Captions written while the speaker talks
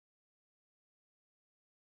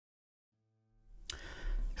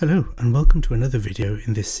Hello and welcome to another video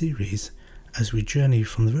in this series as we journey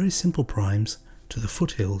from the very simple primes to the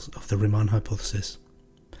foothills of the Riemann hypothesis.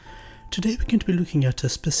 Today we're going to be looking at a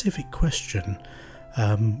specific question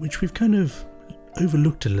which we've kind of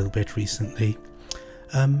overlooked a little bit recently,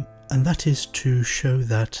 and that is to show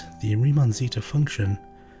that the Riemann Zeta function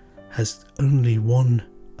has only one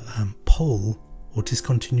pole or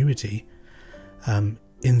discontinuity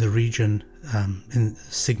in the region in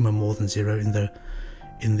sigma more than zero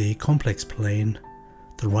in the complex plane,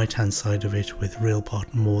 the right hand side of it with real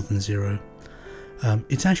part more than zero.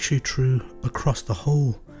 It's actually true across the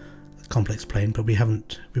whole complex plane, but we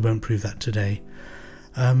won't prove that today.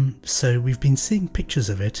 So we've been seeing pictures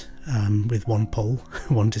of it with one pole,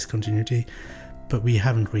 one discontinuity, but we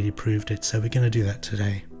haven't really proved it, so we're going to do that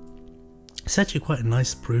today. It's actually quite a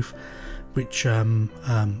nice proof, which I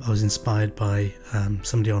was inspired by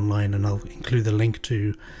somebody online, and I'll include the link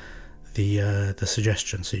to the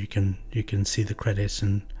suggestion so you can see the credits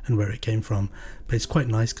and where it came from. But it's quite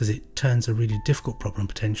nice because it turns a really difficult problem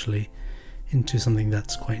potentially into something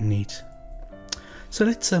that's quite neat. So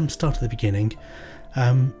let's start at the beginning.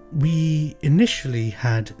 We initially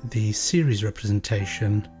had the series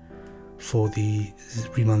representation for the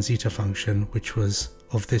Riemann Zeta function, which was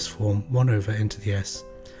of this form, 1 over n to the s,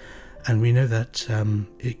 and we know that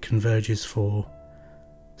it converges for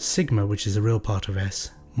sigma, which is a real part of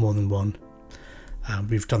s, more than 1.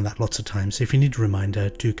 We've done that lots of times, so if you need a reminder,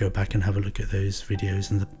 do go back and have a look at those videos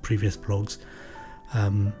and the previous blogs.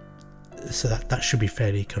 So that should be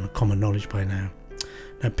fairly kind of common knowledge by now.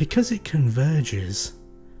 Now, because it converges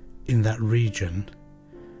in that region,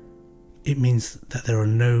 it means that there are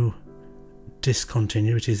no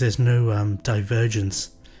discontinuities, there's no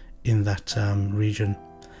divergence in that region.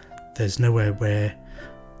 There's nowhere where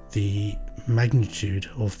the magnitude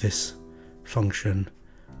of this function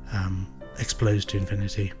explodes to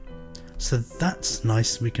infinity. So that's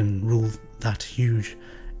nice, we can rule that huge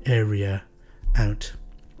area out.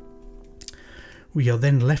 We are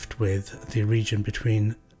then left with the region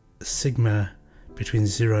between sigma between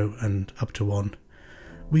 0 and up to 1.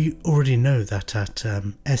 We already know that at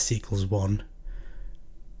s equals 1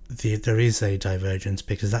 there is a divergence,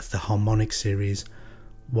 because that's the harmonic series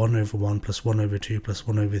 1 over 1 plus 1 over 2 plus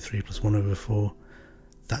 1 over 3 plus 1 over 4.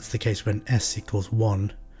 That's the case when s equals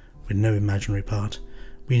 1 with no imaginary part.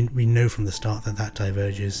 We know from the start that that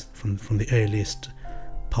diverges from the earliest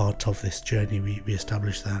part of this journey. We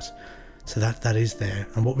established that. So that is there,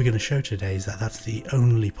 and what we're going to show today is that that's the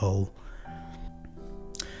only pole.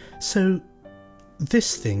 So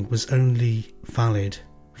this thing was only valid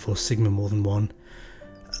for sigma more than 1.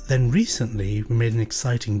 Then recently we made an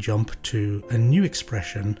exciting jump to a new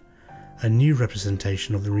expression, a new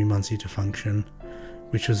representation of the Riemann Zeta function,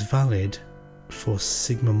 which was valid for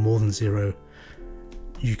sigma more than 0.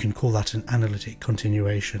 You can call that an analytic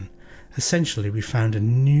continuation. Essentially, we found a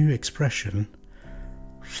new expression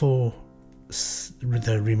for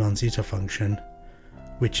the Riemann Zeta function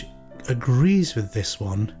which agrees with this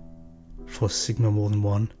one for sigma more than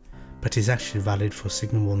 1, but is actually valid for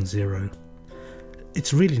sigma more than 0.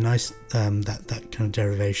 It's really nice, that kind of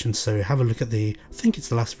derivation. So have a look at I think it's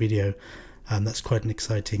the last video. That's quite an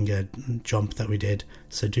exciting jump that we did,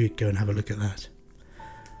 so do go and have a look at that.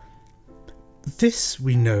 This,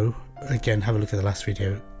 we know, again, have a look at the last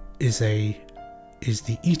video, is the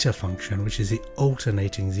eta function, which is the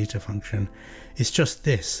alternating zeta function. It's just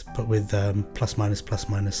this, but with plus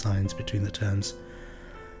minus signs between the terms.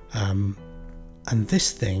 And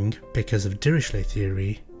this thing, because of Dirichlet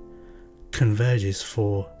theory, converges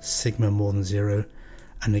for sigma more than 0.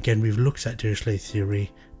 And again, we've looked at Dirichlet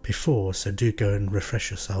theory before, so do go and refresh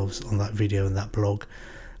yourselves on that video and that blog.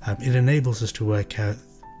 It enables us to work out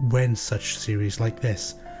when such series like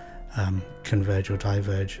this converge or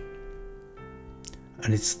diverge,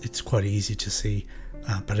 and it's quite easy to see,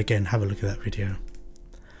 but again, have a look at that video.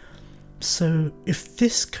 So if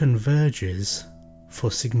this converges for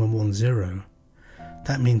sigma more than 0,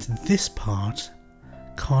 that means this part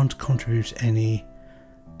can't contribute any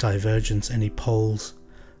divergence, any poles,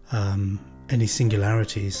 any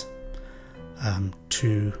singularities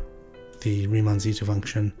to the Riemann Zeta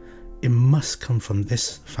function. It must come from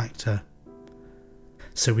this factor.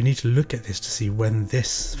 So we need to look at this to see when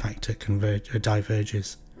this factor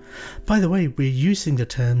diverges. By the way, we're using the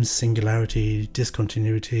terms singularity,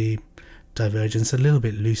 discontinuity, divergence a little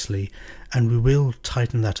bit loosely, and we will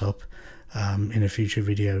tighten that up in a future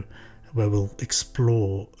video where we'll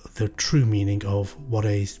explore the true meaning of what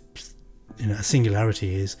a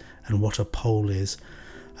singularity is and what a pole is.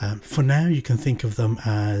 For now, you can think of them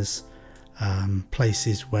as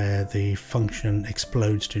places where the function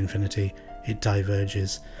explodes to infinity it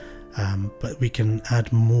diverges. But we can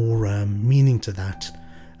add more meaning to that,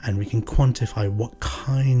 and we can quantify what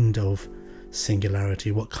kind of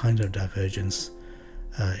singularity, what kind of divergence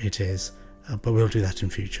it is, but we'll do that in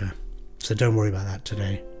future, so don't worry about that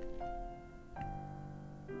today.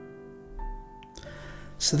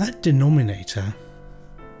 So that denominator,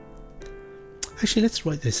 actually let's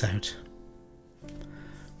write this out.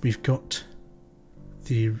 We've got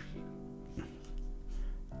the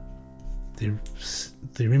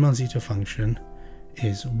Riemann Zeta function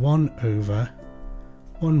is 1 over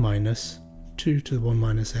 1 minus 2 to the 1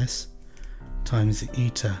 minus s times the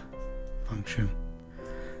eta function,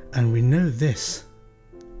 and we know this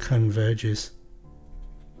converges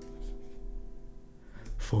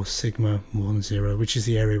for sigma more than 0, which is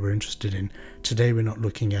the area we're interested in. Today we're not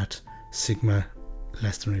looking at sigma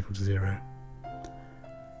less than or equal to 0.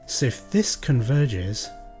 So if this converges,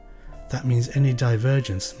 that means any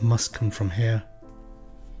divergence must come from here.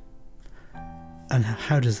 And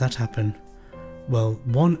how does that happen? Well,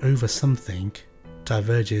 1 over something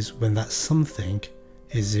diverges when that something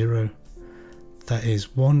is 0. That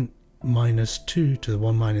is 1 minus 2 to the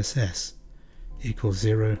 1 minus s equals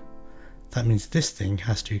 0. That means this thing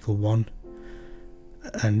has to equal 1.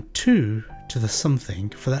 And 2 to the something,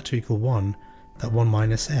 for that to equal 1, that 1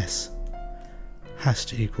 minus s has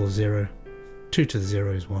to equal 0. 2 to the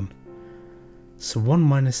 0 is 1. So 1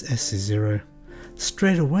 minus s is 0.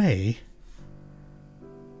 Straight away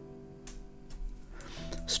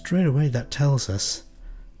that tells us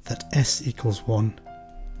that s equals 1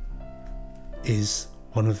 is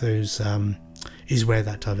one of those, is where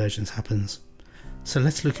that divergence happens. So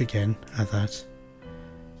let's look again at that.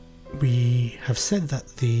 We have said that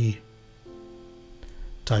the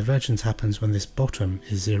divergence happens when this bottom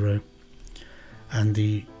is 0, and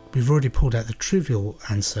we've already pulled out the trivial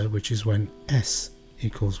answer, which is when s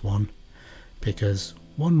equals 1, because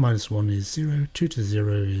 1 minus 1 is 0, 2 to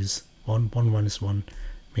 0 is 1, 1 minus 1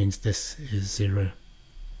 means this is 0,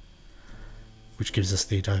 which gives us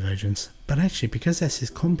the divergence. But actually, because s is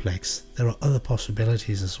complex, there are other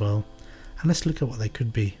possibilities as well, and let's look at what they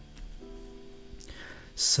could be.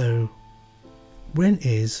 So when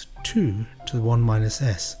is 2 to the 1 minus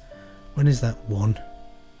s? When is that 1?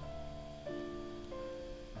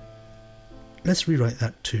 Let's rewrite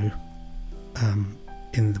that 2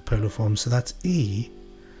 in the polar form. So that's e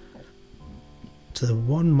to the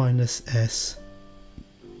 1 minus s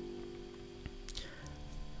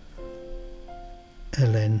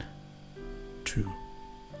ln 2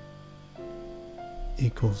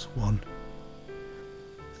 equals 1.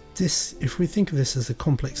 This, if we think of this as a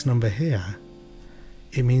complex number here,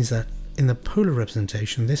 it means that in the polar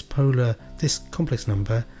representation, this complex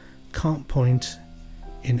number can't point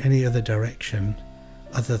in any other direction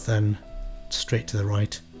other than straight to the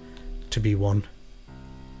right to be 1.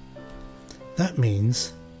 That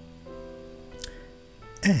means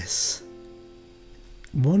s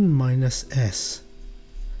 1 minus s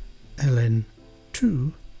ln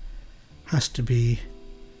 2 has to be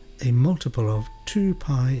a multiple of 2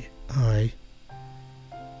 pi I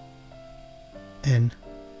n.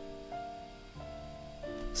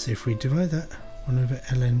 So if we divide that 1 over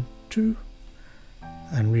ln 2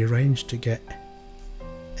 and rearrange to get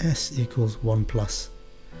s equals 1 plus.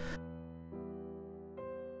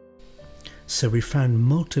 So we found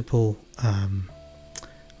multiple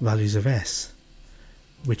values of s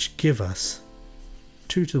which give us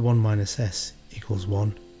 2 to the 1 minus s equals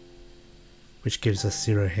 1, which gives us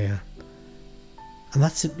 0 here. And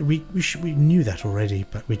that's it. We knew that already,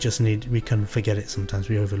 but we can forget it sometimes,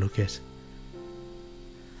 we overlook it.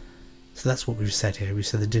 So that's what we've said here. We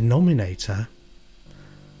said the denominator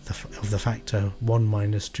of the factor 1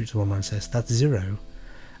 minus 2 to the 1 minus s, that's 0.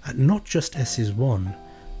 And not just s is 1,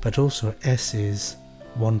 but also s is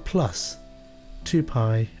 1 plus 2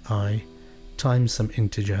 pi I times some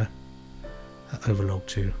integer over log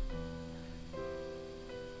 2.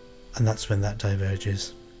 And that's when that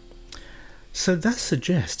diverges. So that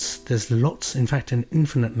suggests there's lots, in fact an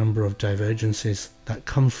infinite number of divergences that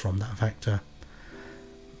come from that factor.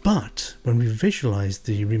 But when we visualized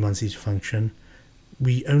the Riemann Zeta function,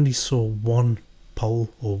 we only saw one pole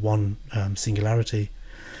or one singularity.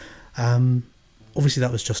 Obviously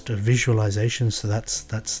that was just a visualization, so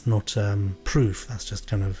that's not proof, that's just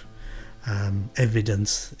kind of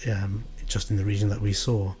evidence just in the region that we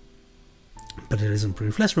saw. But it isn't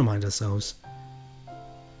proof. Let's remind ourselves.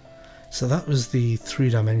 So that was the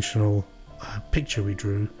three-dimensional picture we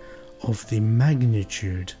drew of the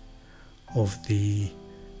magnitude of the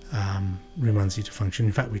Riemann Zeta function.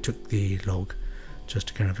 In fact, we took the log just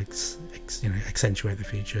to kind of accentuate the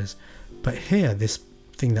features. But here, this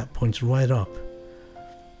thing that points right up,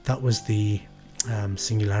 that was the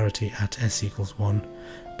singularity at s equals 1,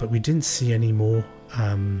 but we didn't see any more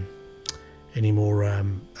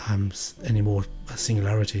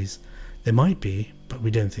singularities. There might be, but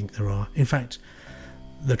we don't think there are. In fact,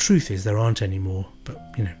 the truth is there aren't any more, but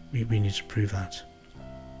you know, we need to prove that.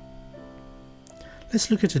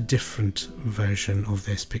 Let's look at a different version of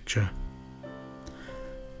this picture.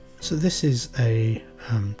 So this is a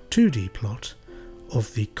 2D plot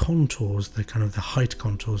of the contours, the kind of the height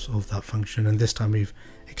contours of that function, and this time we've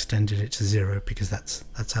extended it to 0 because that's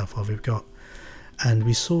how far we've got. And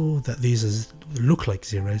we saw that these look like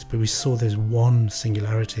zeros, but we saw there's one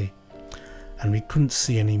singularity and we couldn't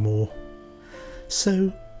see any more.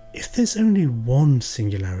 So if there's only one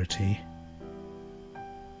singularity,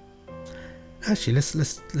 actually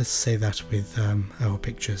let's say that with our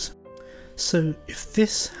pictures. So if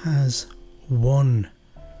this has one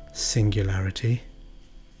singularity,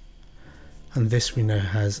 and this we know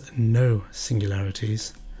has no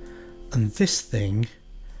singularities, and this thing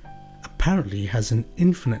apparently has an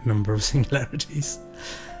infinite number of singularities,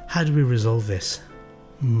 how do we resolve this?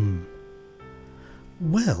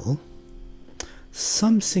 Well,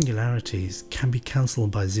 some singularities can be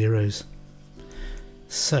cancelled by zeros.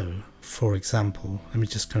 So, for example, let me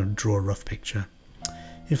just kind of draw a rough picture.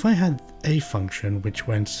 If I had a function which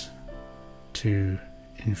went to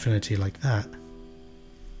infinity like that,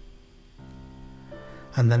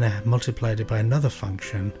 and then I multiplied it by another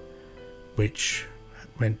function which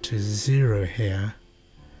went to 0 here,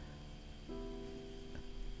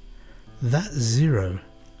 that 0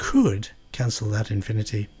 could cancel that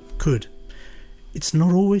infinity. Could. It's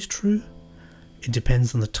not always true. It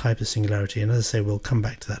depends on the type of singularity, and as I say, we'll come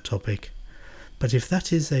back to that topic. But if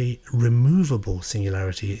that is a removable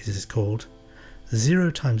singularity, as it's called,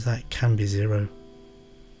 0 times that can be 0,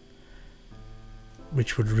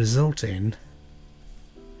 which would result in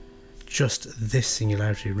just this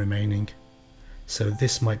singularity remaining. So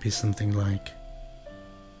this might be something like,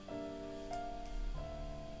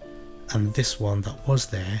 and this one that was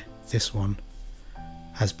there, this one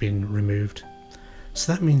has been removed.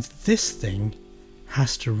 So that means this thing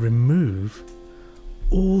has to remove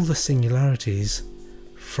all the singularities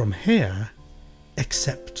from here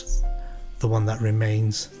except the one that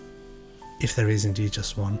remains, if there is indeed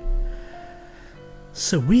just one.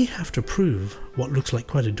 So we have to prove what looks like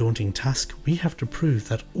quite a daunting task. We have to prove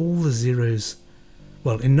that all the zeros,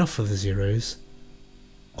 well, enough of the zeros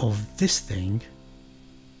of this thing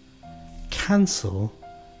cancel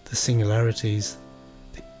the singularities,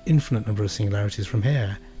 the infinite number of singularities from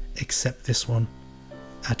here, except this one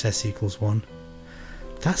at s equals 1.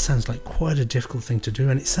 That sounds like quite a difficult thing to do,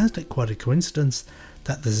 and it sounds like quite a coincidence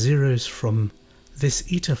that the zeros from this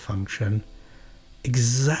eta function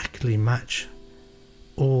exactly match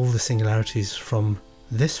all the singularities from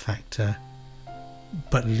this factor,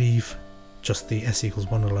 but leave just the s equals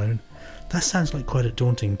 1 alone. That sounds like quite a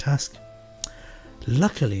daunting task.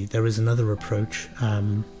 Luckily there is another approach,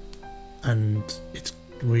 and it's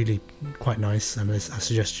really quite nice, and I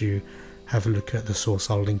suggest you have a look at the source.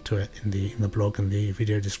 I'll link to it in the blog and the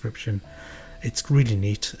video description. It's really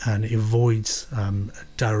neat, and it avoids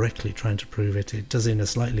directly trying to prove it. It does it in a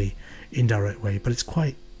slightly indirect way, but it's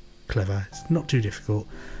quite clever. It's not too difficult,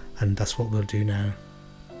 and that's what we'll do now.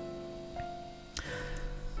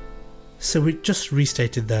 So we just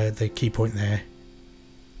restated the key point there.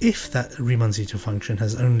 If that Riemann Zeta function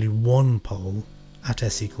has only one pole at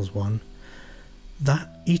s equals 1, that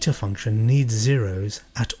eta function needs zeros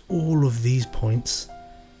at all of these points,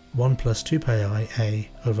 1 plus 2 pi I a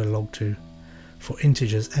over log 2, for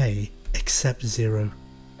integers a except 0,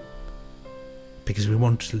 because we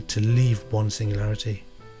want to leave one singularity.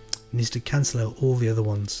 It needs to cancel out all the other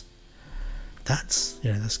ones. That's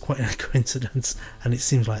quite a coincidence, and it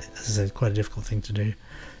seems like, as I said, quite a difficult thing to do.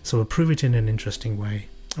 So we'll prove it in an interesting way.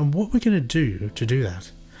 And what we're going to do to do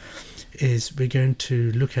that is we're going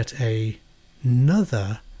to look at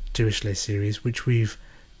another Dirichlet series which we've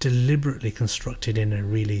deliberately constructed in a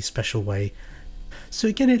really special way. So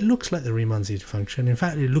again, it looks like the Riemann Zeta function. In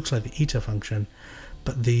fact, it looks like the eta function,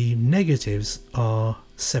 but the negatives are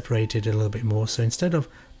separated a little bit more. So instead of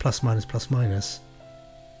plus minus,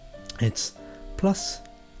 it's plus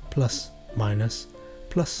plus minus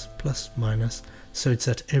plus plus minus. So it's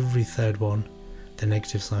at every third one the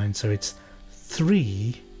negative sign. So it's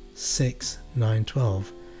 3, 6, 9,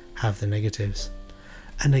 12 have the negatives.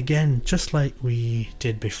 And again, just like we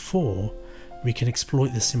did before, we can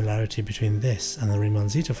exploit the similarity between this and the Riemann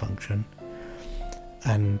Zeta function.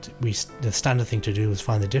 And the standard thing to do is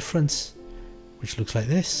find the difference, which looks like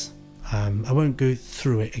this, I won't go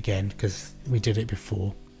through it again because we did it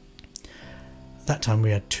before. That time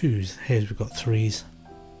we had 2's, here we've got 3's.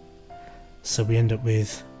 So we end up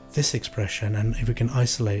with this expression, and if we can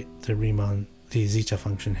isolate the zeta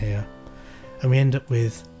function here, and we end up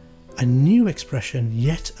with a new expression,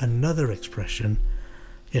 yet another expression,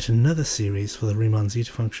 yet another series for the Riemann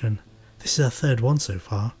Zeta function. This is our third one so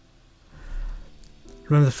far.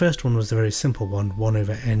 Remember, the first one was the very simple one, 1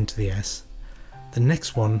 over n to the s. The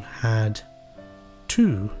next one had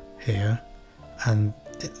 2 here, and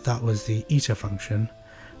that was the eta function.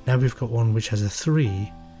 Now we've got one which has a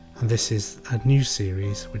 3, and this is a new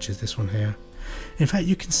series, which is this one here. In fact,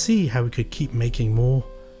 you can see how we could keep making more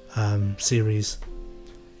series,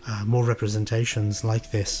 more representations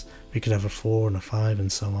like this. We could have a 4 and a 5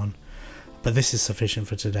 and so on, but this is sufficient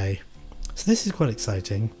for today. So this is quite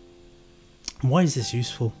exciting. Why is this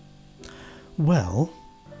useful? Well,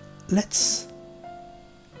 let's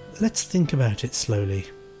think about it slowly.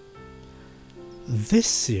 This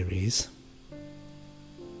series,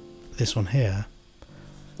 this one here,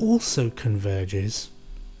 also converges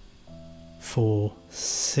for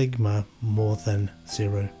sigma more than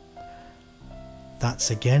 0.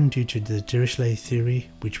 That's again due to the Dirichlet theory,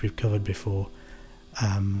 which we've covered before,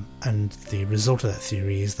 and the result of that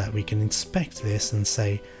theory is that we can inspect this and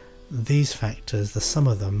say these factors, the sum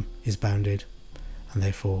of them is bounded, and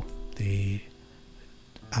therefore the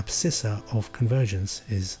abscissa of convergence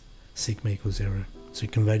is sigma equals 0, so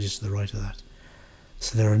it converges to the right of that.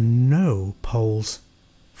 So there are no poles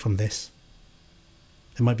from this.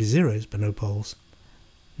 There might be zeros, but no poles,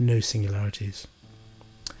 no singularities.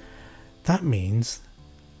 That means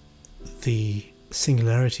the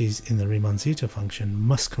singularities in the Riemann Zeta function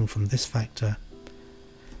must come from this factor,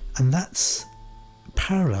 and that's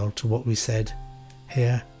parallel to what we said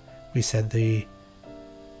here. We said the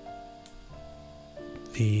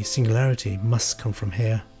singularity must come from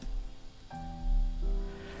here.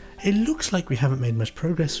 It looks like we haven't made much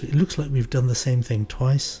progress. It looks like we've done the same thing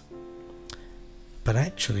twice, but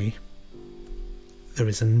actually there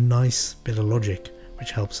is a nice bit of logic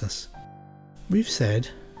which helps us. We've said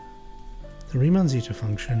the Riemann Zeta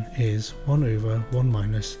function is 1 over 1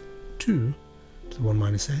 minus 2 to the 1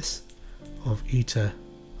 minus s of eta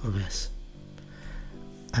of s,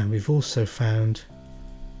 and we've also found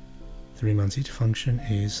the Riemann Zeta function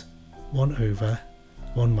is 1 over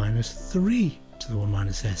 1 minus 3 to the 1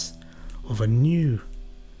 minus s of a new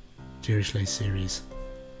Dirichlet series.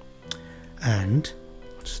 And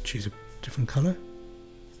I'll just choose a different colour.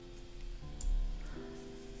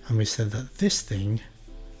 And we said that this thing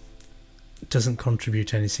doesn't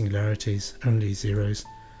contribute any singularities, only zeros.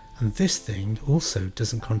 And this thing also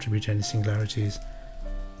doesn't contribute any singularities,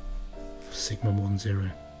 sigma more than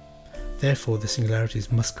 0. Therefore the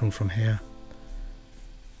singularities must come from here.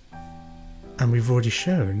 And we've already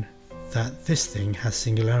shown that this thing has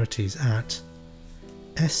singularities at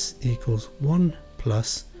s equals 1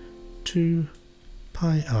 plus 2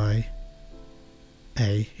 pi I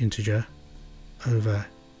a integer over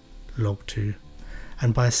log 2.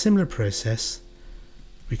 And by a similar process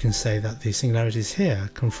we can say that the singularities here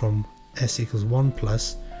come from s equals 1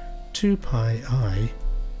 plus 2 pi I,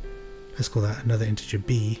 let's call that another integer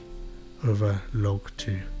b, over log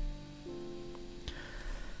 2.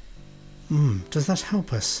 Does that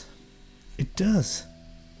help us? It does.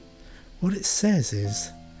 What it says is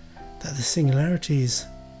that the singularities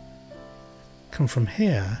come from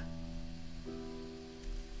here,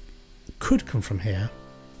 could come from here,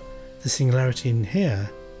 the singularity in here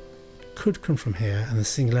could come from here, and the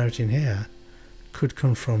singularity in here could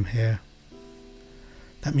come from here.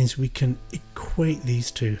 That means we can equate these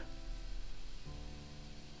two.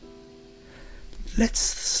 Let's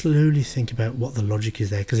slowly think about what the logic is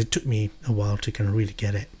there, because it took me a while to kind of really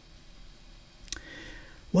get it.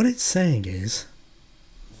 What it's saying is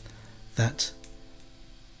that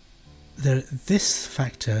this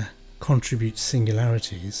factor contributes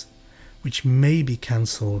singularities which may be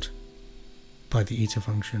cancelled by the eta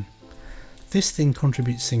function. This thing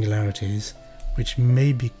contributes singularities which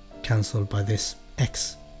may be cancelled by this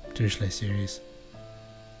x Dirichlet series.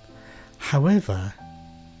 However,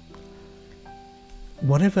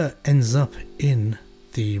 whatever ends up in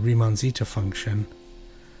the Riemann Zeta function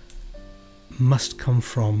must come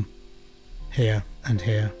from here and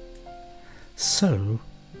here. So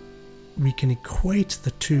we can equate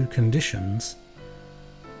the two conditions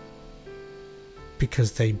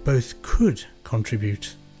because they both could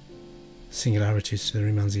contribute singularities to the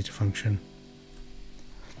Riemann Zeta function.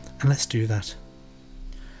 And let's do that.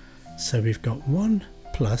 So we've got 1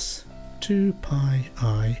 plus 2 pi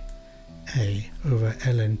I a over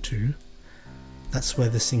ln2, that's where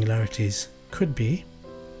the singularities could be,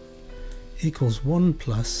 equals 1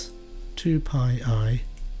 plus 2 pi I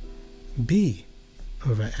b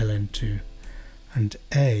over ln2, and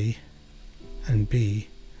a and b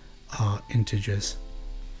are integers.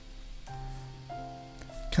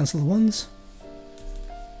 Cancel the ones.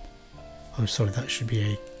 Oh sorry, that should be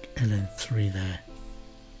a ln3 there.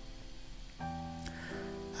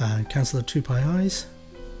 And cancel the 2 pi i's.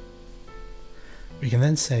 We can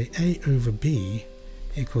then say a over b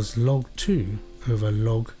equals log 2 over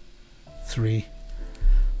log 3.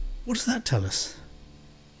 What does that tell us?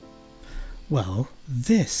 Well,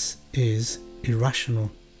 this is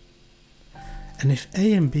irrational. And if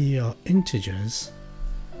a and b are integers,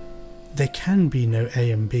 there can be no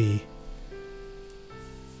a and b.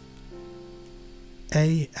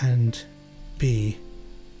 A and b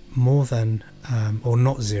more than or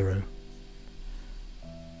not 0.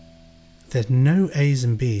 There's no a's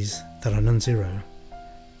and b's that are non-zero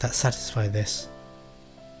that satisfy this.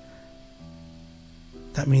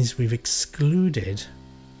 That means we've excluded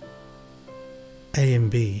a and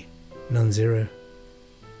b non-zero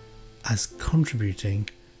as contributing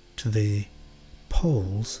to the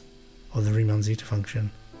poles of the Riemann Zeta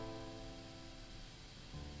function.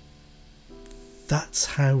 That's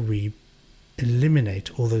how we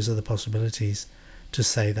eliminate all those other possibilities to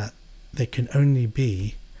say that there can only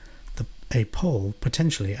be a pole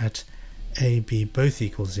potentially at a, b both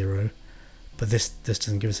equal 0, but this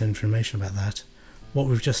doesn't give us any information about that. What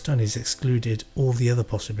we've just done is excluded all the other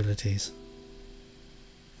possibilities.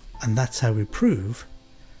 And that's how we prove,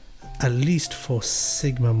 at least for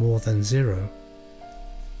sigma more than 0,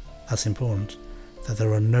 that's important, that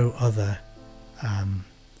there are no other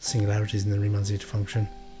singularities in the Riemann Zeta function.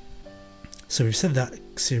 So we've said that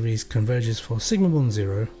series converges for sigma more than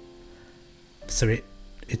 0, so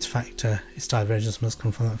its divergence must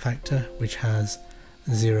come from that factor, which has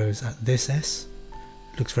zeros at this s.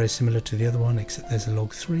 Looks very similar to the other one, except there's a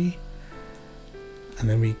log 3, and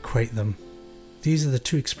then we equate them. These are the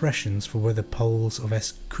two expressions for where the poles of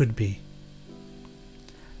S could be.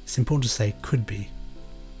 It's important to say could be.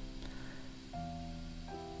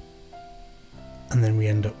 And then we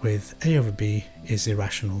end up with a over b is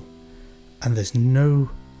irrational, and there's no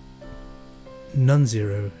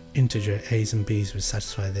non-zero integer a's and b's would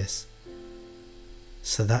satisfy this.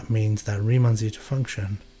 So that means that Riemann Zeta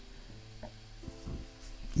function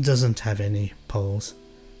doesn't have any poles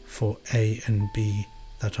for a and b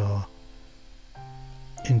that are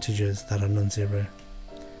integers that are non-zero.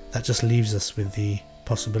 That just leaves us with the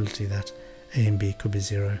possibility that a and b could be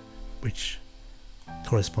 0, which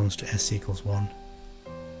corresponds to s equals 1.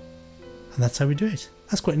 And that's how we do it.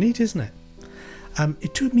 That's quite neat, isn't it?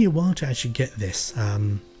 It took me a while to actually get this,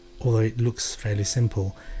 although it looks fairly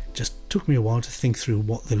simple. It just took me a while to think through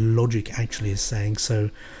what the logic actually is saying. So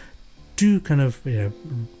do kind of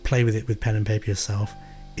play with it with pen and paper yourself.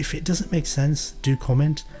 If it doesn't make sense, do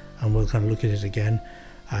comment and we'll kind of look at it again.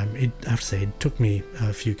 I have to say it took me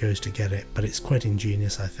a few goes to get it, but it's quite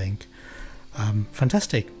ingenious, I think.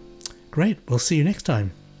 Fantastic. Great. We'll see you next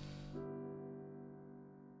time.